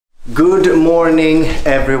Good morning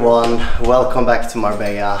everyone, welcome back to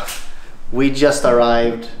Marbella. We just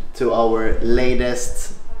arrived to our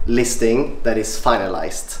latest listing that is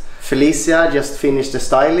finalized. Felicia just finished the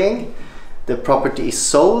styling, the property is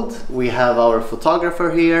sold, we have our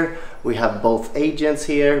photographer here, we have both agents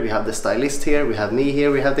here, we have the stylist here, we have me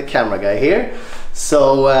here, we have the camera guy here.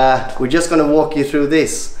 So we're just gonna walk you through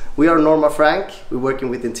this. We are Norma Frank, we're working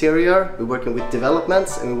with interior, we're working with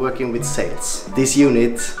developments, and we're working with sales. This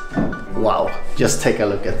unit, wow, just take a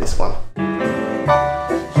look at this one.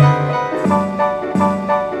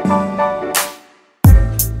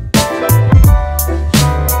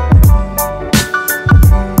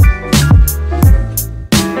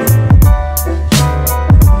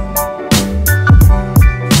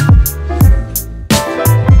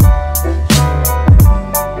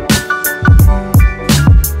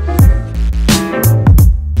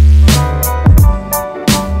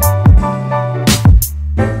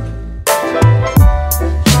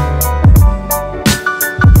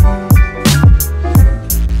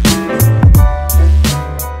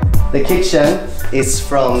 The kitchen is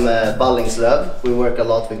from Ballingslöv. We work a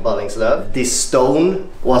lot with Ballingslöv. This stone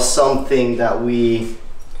was something that we've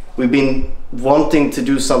been wanting to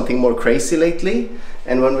do something more crazy lately.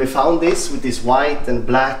 And when we found this with this white and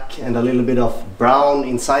black and a little bit of brown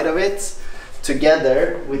inside of it,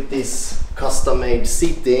 together with this custom-made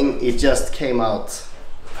seating, it just came out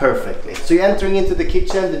perfectly. So you're entering into the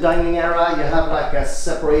kitchen, the dining area, you have like a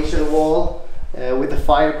separation wall with a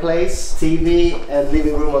fireplace, TV and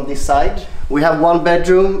living room on this side. We have one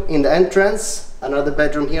bedroom in the entrance, another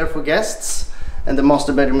bedroom here for guests, and the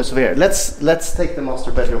master bedroom is over here. Let's take the master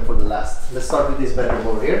bedroom for the last. Let's start with this bedroom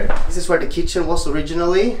over here. This is where the kitchen was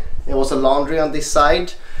originally. It was a laundry on this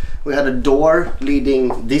side. We had a door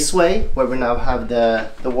leading this way, where we now have the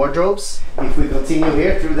wardrobes. If we continue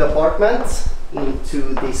here through the apartment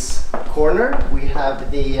into this corner, we have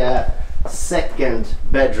the second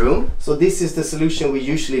bedroom. So this is the solution we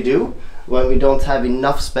usually do when we don't have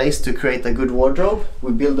enough space to create a good wardrobe.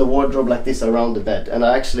 We build a wardrobe like this around the bed, and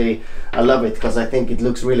I love it because I think it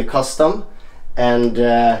looks really custom and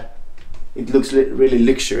it looks really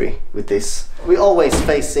luxury with this. We're always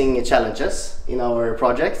facing challenges in our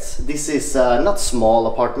projects. This is not small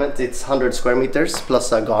apartment, it's 100 square meters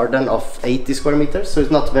plus a garden of 80 square meters, so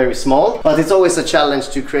it's not very small, but it's always a challenge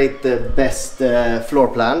to create the best floor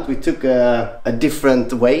plan. We took a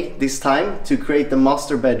different way this time to create the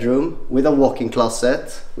master bedroom with a walk-in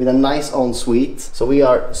closet, with a nice ensuite. So we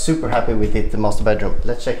are super happy with it, the master bedroom.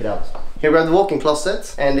 Let's check it out. Here we have the walk-in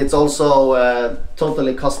closet, and it's also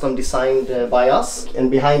totally custom designed by us.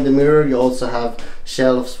 And behind the mirror you also have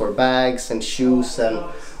shelves for bags and shoes and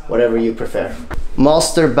whatever you prefer.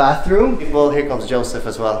 Master bathroom. Well, here comes Joseph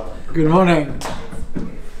as well. Good morning.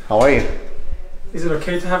 How are you? Is it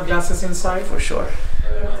okay to have glasses inside? For sure.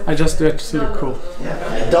 I just do it to look cool.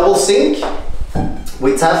 Yeah. Double sink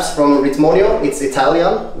with taps from Ritmonio. It's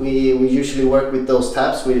Italian. We usually work with those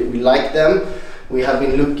taps. We like them. We have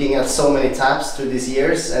been looking at so many taps through these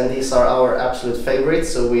years, and these are our absolute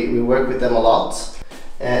favorites, so we work with them a lot.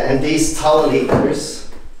 And these towel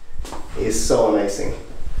heaters is so amazing.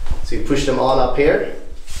 So you push them on up here,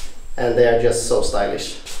 and they are just so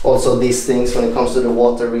stylish. Also these things, when it comes to the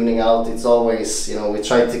water running out, it's always, you know, we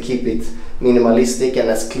try to keep it minimalistic and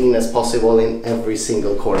as clean as possible in every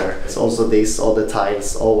single corner. It's also this, all the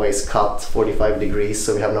tiles always cut 45 degrees,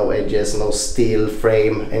 so we have no edges, no steel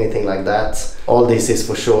frame, anything like that. All this is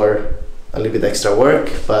for sure a little bit extra work,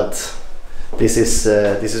 but this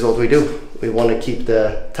is what we do. We want to keep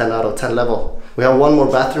the 10 out of 10 level. We have one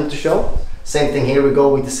more bathroom to show. Same thing here, we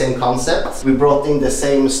go with the same concept. We brought in the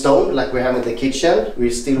same stone like we have in the kitchen. We're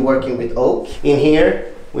still working with oak. In here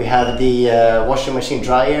we have the washing machine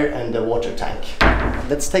dryer and the water tank.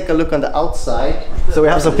 Let's take a look on the outside. So we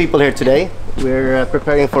have some people here today. We're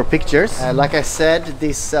preparing for pictures. Like I said,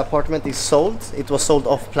 this apartment is sold. It was sold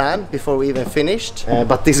off plan before we even finished.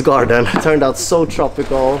 But this garden turned out so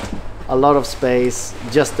tropical. A lot of space,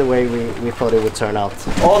 just the way we thought it would turn out.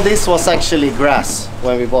 All this was actually grass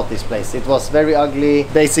when we bought this place. It was very ugly,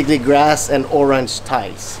 basically grass and orange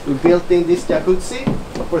tiles. We built in this jacuzzi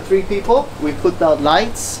for 3 people. We put out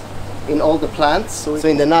lights in all the plants, so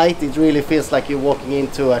in the night it really feels like you're walking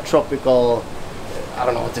into a tropical, I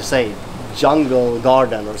don't know what to say, jungle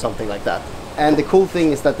garden or something like that. And the cool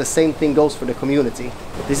thing is that the same thing goes for the community.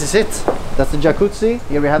 This is it. That's the jacuzzi.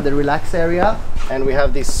 Here we have the relax area, and we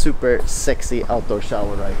have this super sexy outdoor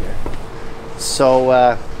shower right here.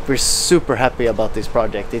 So we're super happy about this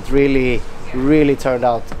project. It really turned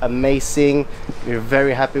out amazing. We're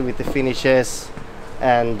very happy with the finishes,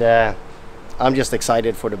 and I'm just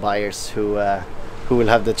excited for the buyers who who will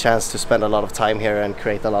have the chance to spend a lot of time here and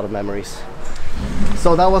create a lot of memories.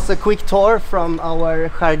 So that was a quick tour from our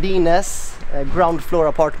Jardines ground floor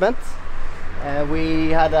apartment.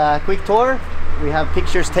 We had a quick tour. We have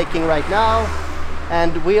pictures taking right now,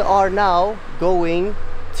 and we are now going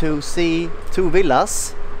to see 2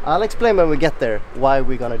 villas. I'll explain when we get there why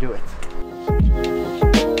we're gonna do it.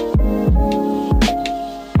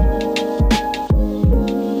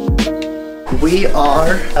 We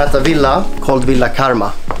are at a villa called Villa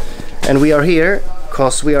Karma, and we are here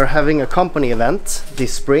because we are having a company event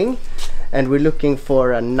this spring, and we're looking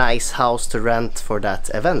for a nice house to rent for that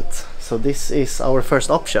event. So this is our first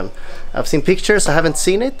option. I've seen pictures, I haven't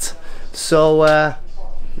seen it, so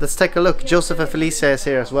let's take a look. Joseph and Felicia is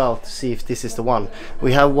here as well to see if this is the one.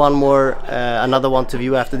 We have one more, another one to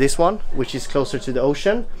view after this one, which is closer to the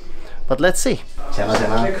ocean. But let's see. Tjena,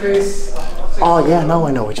 tjena. Hey Chris. Oh yeah, now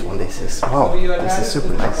I know which one this is. Wow, this is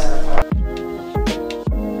super nice.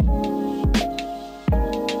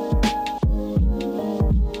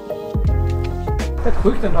 Det är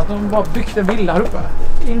sjukt ändå att de bara byggt en villa här uppe.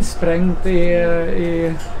 Insprängt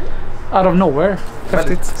i out of nowhere.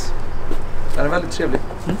 Häftigt. Den är väldigt trevlig.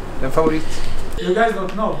 Det är en favorit. You guys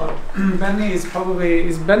don't know, but Benny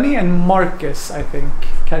is Benny and Marcus, I think,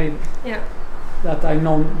 Karin. Yeah. That I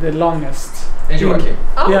know the longest. And Joakim.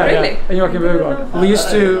 Oh, Yeah, really? yeah. And Joakim Burgård. We used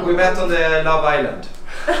to We met on the Love Island.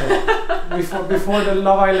 before the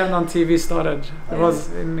Love Island on TV started. It was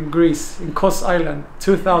in Greece, in Kos Island,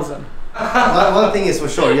 2000. One thing is for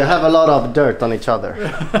sure, you have a lot of dirt on each other.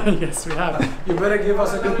 Yes, we have. You better give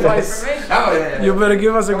us a good price. Oh, yeah. You better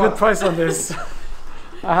give us a good price on this.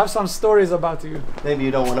 I have some stories about you. Maybe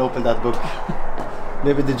you don't want to open that book.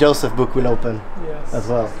 Maybe the Joseph book will open Yes. as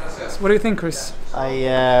well. So what do you think, Chris?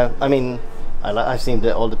 I mean, I've seen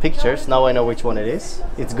all the pictures. Now I know which one it is.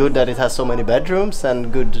 It's good that it has so many bedrooms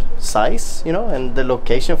and good size, you know, and the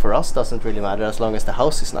location for us doesn't really matter as long as the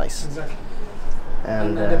house is nice. Exactly.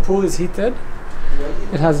 And The pool is heated.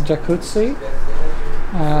 It has jacuzzi.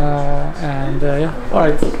 And yeah. All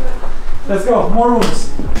right. Let's go. More rooms.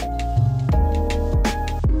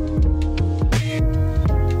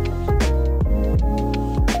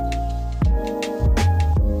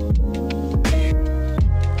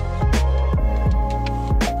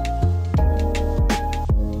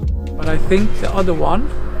 But I think the other one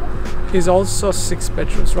is also 6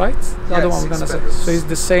 bedrooms, right? The other one we're gonna see. So it's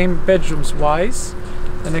the same bedrooms wise.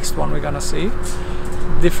 The next one we're gonna see.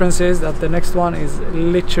 Difference is that the next one is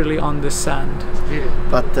literally on the sand.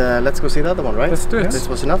 But let's go see the other one, right? Let's do it. This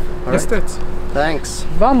was enough. All Let's right. do it. Thanks.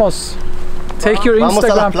 Vamos. Take your Vamos a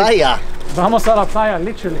la Instagram. playa. Vamos a la playa,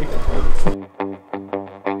 literally.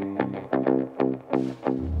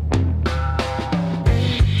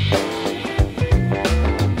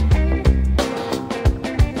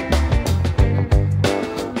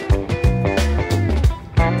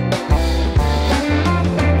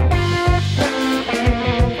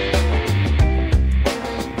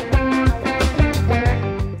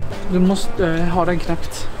 Du måste ha den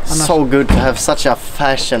knäppt. Annars... So good to have such a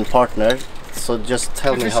fashion partner. So just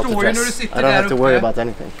tell me how to förstår ju när du dress. I sitter don't där have to worry uppe. about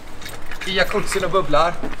anything. I jacuzzin och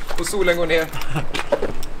bubblar. Och solen går ner.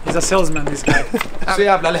 He's a salesman, this guy. Så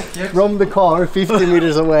jävla läckert. From the car, 50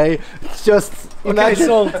 meters away. Just Okay,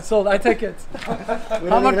 imagine. sold. I take it. We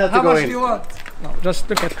don't even have to How go much do in. you want? No, just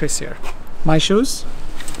look at Chris here. My shoes,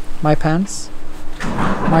 my pants,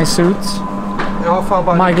 my suit. Ja, fan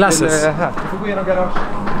bara My lite glasses. här. Du får gå igenom garage.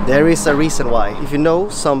 There is a reason why. If you know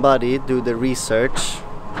somebody, do the research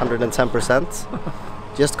 110%.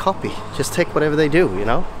 Just copy. Just take whatever they do, you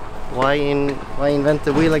know? Why invent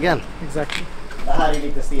the wheel again? Exactly. Det här är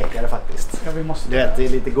lite stekare faktiskt. Ja, vi måste. Du vet, det är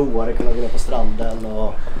lite godare att kunna gå ner på stranden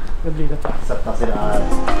och Det blir detta. sätta sig där.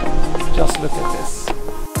 Just look at this.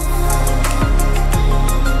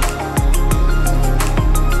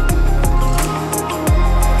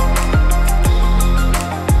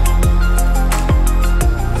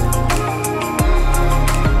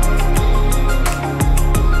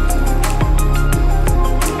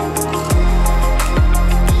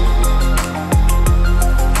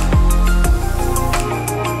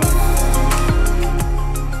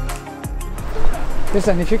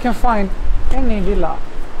 Listen, if you can find any villa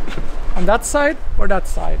on that side or that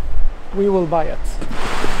side, we will buy it.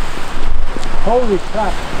 Holy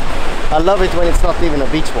crap, I love it when it's not even a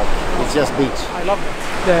beach walk. It's just beach. I love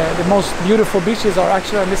it. The most beautiful beaches are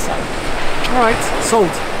actually on this side. All right,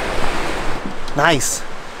 sold. Nice.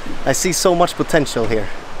 I see so much potential here.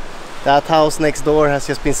 That house next door has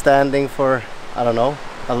just been standing for, I don't know,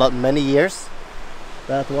 many years.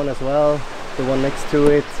 That one as well, the one next to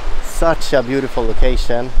it. Such a beautiful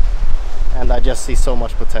location, and I just see so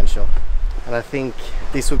much potential. and I think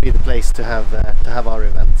this would be the place to have our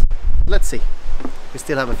event. Let's see. We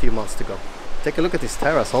still have a few months to go. Take a look at this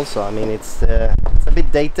terrace also. I mean, it's a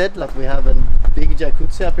bit dated. Like, we have a big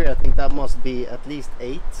jacuzzi up here. I think that must be at least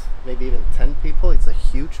 8, maybe even 10 people. It's a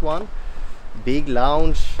huge one. Big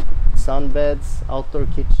lounge, sunbeds, outdoor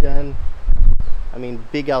kitchen. I mean,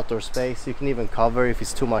 big outdoor space. You can even cover if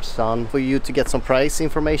it's too much sun. For you to get some price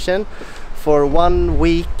information, for 1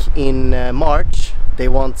 week in March, they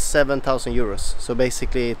want 7,000 euros. So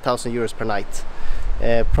basically 1,000 euros per night.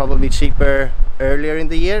 Probably cheaper earlier in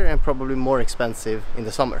the year and probably more expensive in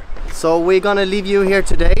the summer. So we're gonna leave you here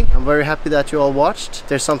today. I'm very happy that you all watched. If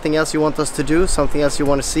there's something else you want us to do, something else you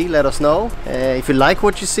want to see, let us know. If you like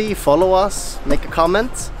what you see, follow us, make a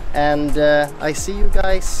comment, and I see you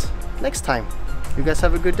guys next time. You guys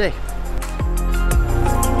have a good day.